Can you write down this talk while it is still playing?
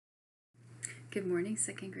Good morning,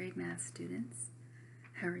 second grade math students.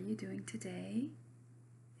 How are you doing today?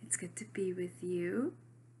 It's good to be with you.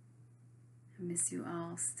 I miss you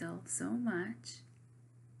all still so much.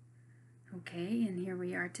 Okay, and here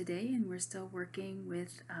we are today, and we're still working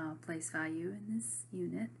with place value in this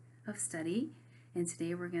unit of study. And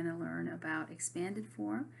today we're going to learn about expanded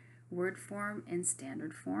form, word form, and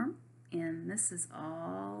standard form. And this is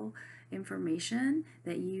all information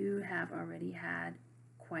that you have already had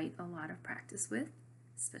quite a lot of practice with,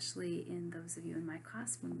 especially in those of you in my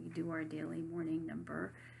class. When we do our daily morning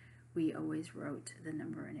number, we always wrote the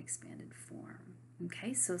number in expanded form.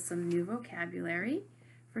 Okay, so some new vocabulary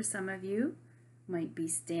for some of you might be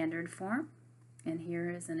standard form, and here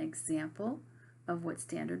is an example of what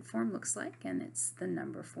standard form looks like, and it's the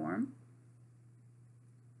number form.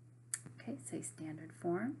 Okay, say standard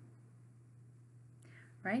form,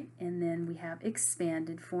 right? And then we have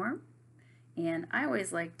expanded form. And I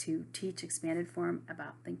always like to teach expanded form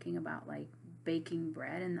about thinking about like baking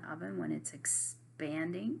bread in the oven when it's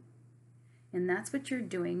expanding. And that's what you're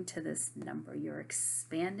doing to this number. You're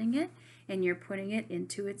expanding it and you're putting it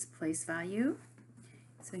into its place value.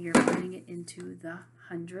 So you're putting it into the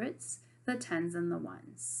hundreds, the tens, and the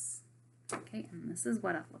ones. Okay, and this is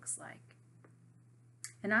what it looks like.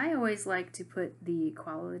 And I always like to put the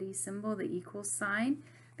equality symbol, the equal sign,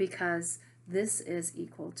 because this is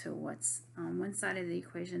equal to what's on one side of the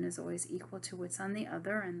equation is always equal to what's on the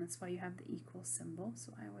other, and that's why you have the equal symbol.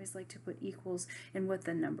 So I always like to put equals in what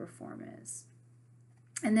the number form is.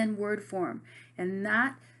 And then word form, and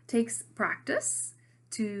that takes practice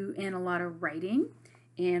and a lot of writing.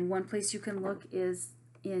 And one place you can look is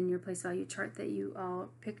in your place value chart that you all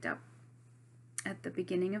picked up at the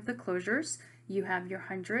beginning of the closures. You have your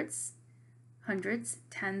hundreds,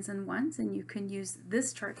 tens, and ones, and you can use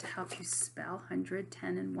this chart to help you spell 100,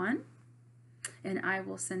 10, and 1. And I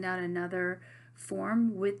will send out another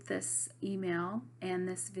form with this email and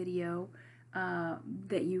this video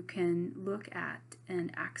that you can look at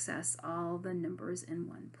and access all the numbers in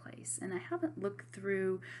one place. And I haven't looked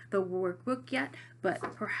through the workbook yet, but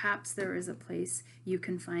perhaps there is a place you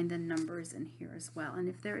can find the numbers in here as well. And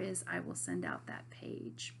if there is, I will send out that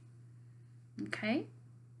page. Okay?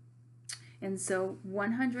 And so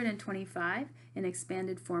 125 in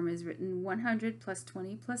expanded form is written 100 plus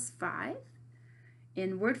 20 plus 5.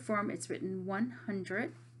 In word form, it's written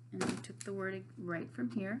 100, and I took the word right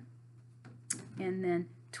from here. And then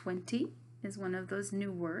 20 is one of those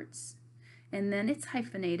new words. And then it's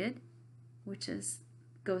hyphenated, which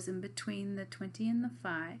goes in between the 20 and the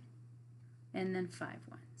 5. And then 5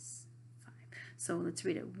 ones. 5. So let's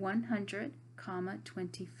read it. 100, comma,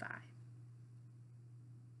 25.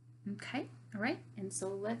 Okay, all right, and so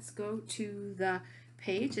let's go to the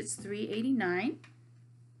page. It's 389,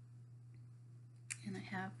 and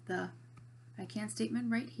I have the I can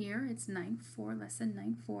statement right here. It's 9-4,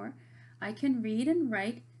 lesson 9-4. I can read and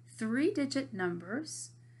write 3-digit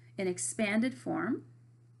numbers in expanded form,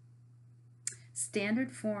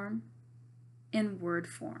 standard form, and word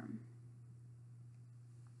form.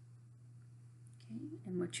 Okay,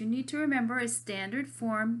 and what you need to remember is standard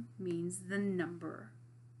form means the number,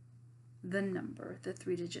 the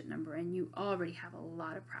 3-digit number, and you already have a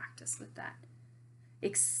lot of practice with that.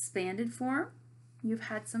 Expanded form, you've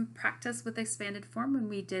had some practice with expanded form when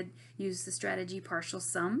we did use the strategy partial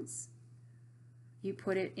sums. You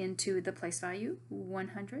put it into the place value,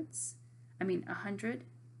 100,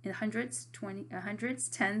 hundreds, 20, hundreds,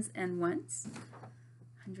 tens, and ones.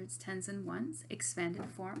 Hundreds, tens, and ones, expanded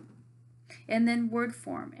form. And then word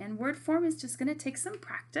form, and word form is just going to take some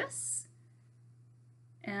practice.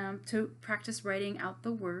 To practice writing out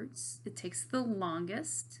the words. It takes the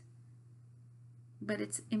longest, but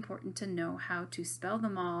it's important to know how to spell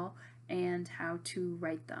them all and how to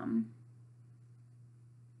write them.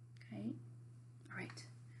 Okay, all right,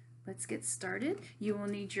 let's get started. You will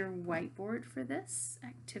need your whiteboard for this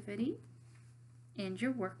activity and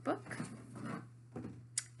your workbook.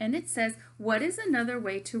 And it says, what is another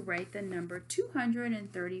way to write the number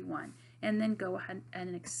 231? And then go ahead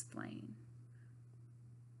and explain.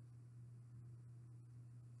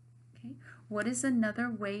 What is another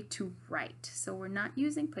way to write? So we're not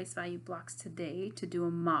using place value blocks today to do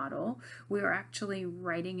a model. We are actually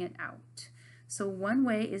writing it out. So one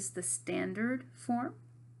way is the standard form.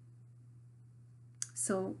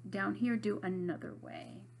 So down here, do another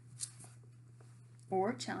way.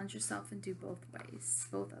 Or challenge yourself and do both ways,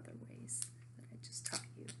 both other ways that I just taught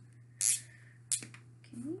you.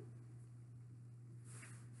 Okay.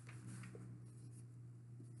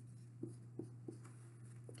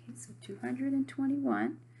 So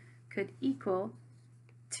 221 could equal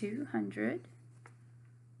 200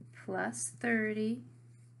 plus 30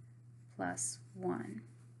 plus 1.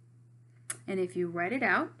 And if you write it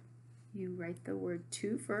out, you write the word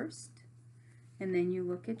 2 first, and then you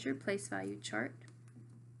look at your place value chart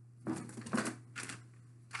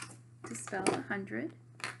to spell 100.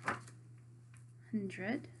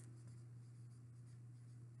 100.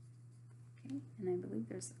 Okay, and I believe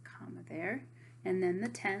there's a comma there. And then the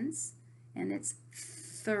tens, and it's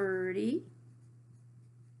 30,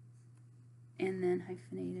 and then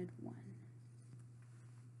hyphenated 1.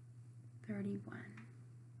 31.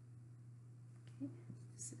 Okay,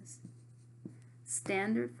 this is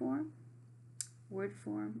standard form, word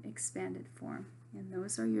form, expanded form. And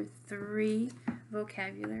those are your 3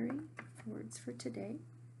 vocabulary words for today.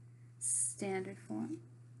 Standard form,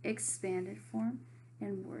 expanded form,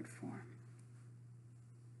 and word form.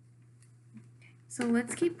 Okay, so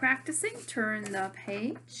let's keep practicing. Turn the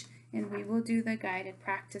page, and we will do the guided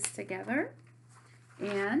practice together.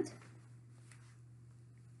 And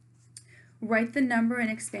write the number in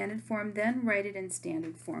expanded form, then write it in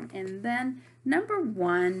standard form. And then number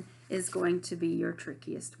 1 is going to be your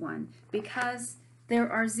trickiest one because there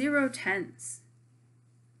are 0 tens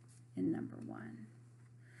in number 1.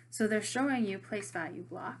 So they're showing you place value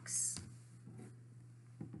blocks,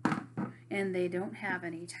 and they don't have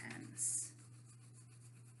any tens.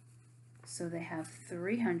 So they have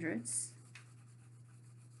 3 hundreds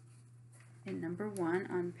in number 1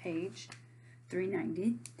 on page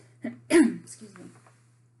 390. Excuse me.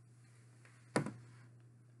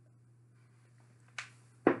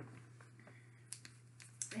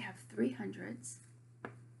 They have 3 hundreds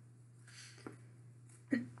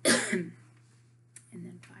and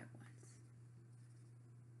then 5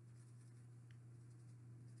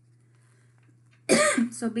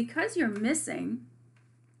 ones. So because you're missing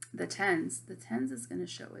the tens is going to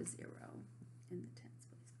show a 0 in the tens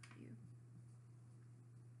place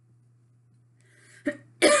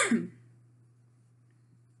value.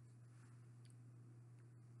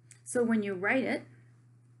 So when you write it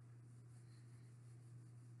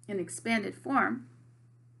in expanded form,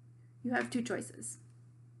 you have 2 choices.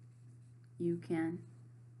 You can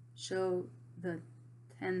show the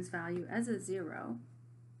tens value as a 0,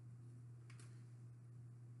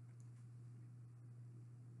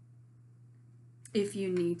 if you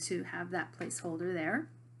need to have that placeholder there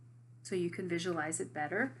so you can visualize it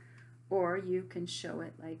better, or you can show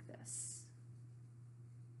it like this.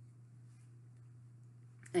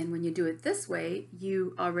 And when you do it this way,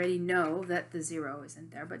 you already know that the 0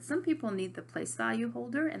 isn't there. But some people need the place value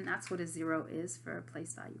holder, and that's what a 0 is for a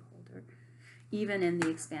place value holder, even in the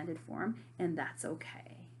expanded form, and that's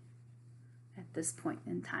okay. At this point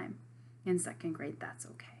in time, in 2nd grade, that's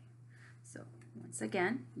okay. So once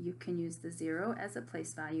again, you can use the 0 as a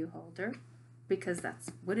place value holder because that's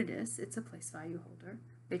what it is. It's a place value holder.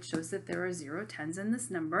 It shows that there are 0 tens in this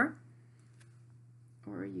number.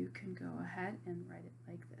 Or you can go ahead and write it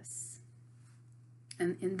like this.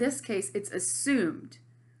 And in this case, it's assumed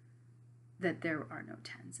that there are no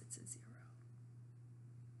tens. It's a 0.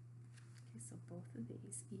 Okay, so both of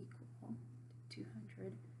these equal to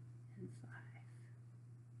 205.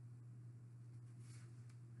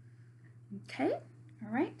 Okay,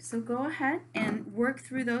 all right, so go ahead and work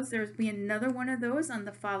through those. There'll be another one of those on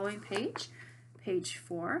the following page, page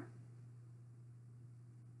 4.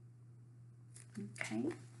 Okay,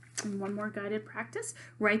 and one more guided practice.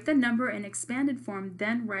 Write the number in expanded form,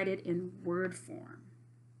 then write it in word form.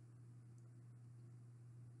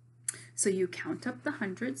 So you count up the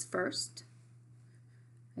hundreds first.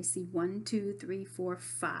 I see 1, 2, 3, 4,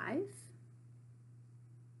 5.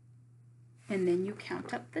 And then you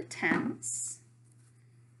count up the tens.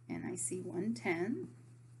 And I see 110.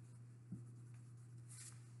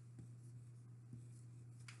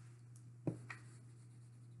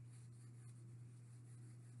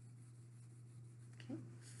 Okay,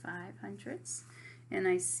 500s. And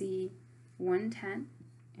I see 110,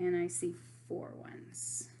 and I see 4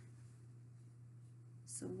 ones.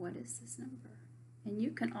 So what is this number? And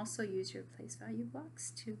you can also use your place value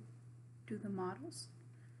blocks to do the models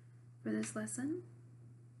for this lesson.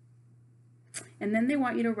 And then they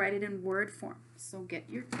want you to write it in word form. So get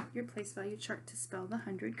your place value chart to spell the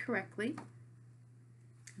 100 correctly.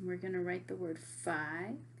 And we're going to write the word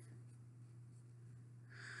 500.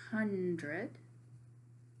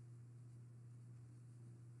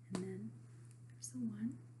 And then there's the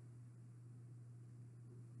 1.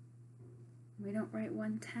 We don't write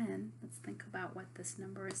 110. Let's think about what this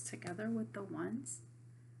number is together with the ones.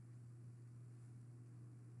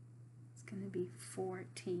 It's going to be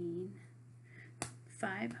 14.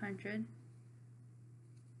 500.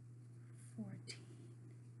 14.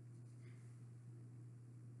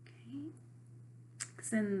 Okay.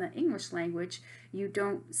 Because in the English language, you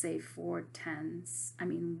don't say 4 10s. I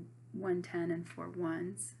mean, 1 10 and 4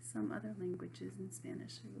 1s. Some other languages in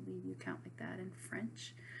Spanish, I believe you count like that. In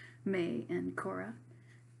French, May and Cora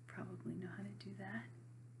probably know how to do that.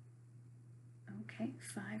 Okay,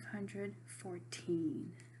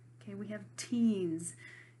 514. Okay, we have teens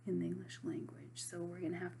in the English language, so we're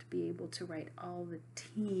going to have to be able to write all the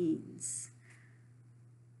teens.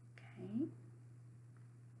 Okay.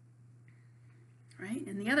 Right,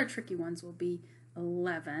 and the other tricky ones will be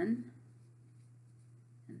 11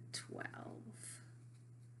 and 12.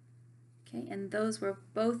 Okay, and those will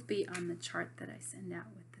both be on the chart that I send out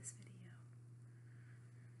with this video.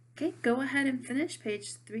 Okay, go ahead and finish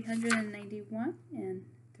page 391 and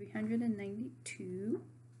 392.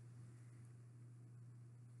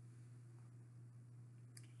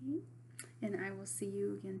 Okay, and I will see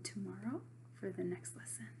you again tomorrow for the next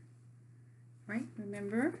lesson. Right,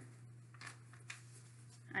 remember,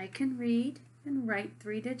 I can read and write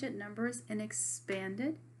 3-digit numbers in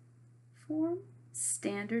expanded form,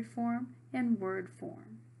 standard form, and word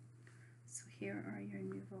form. So here are your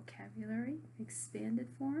new vocabulary: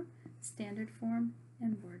 expanded form, standard form,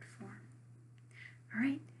 and word form. All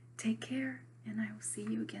right, take care, and I will see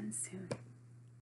you again soon.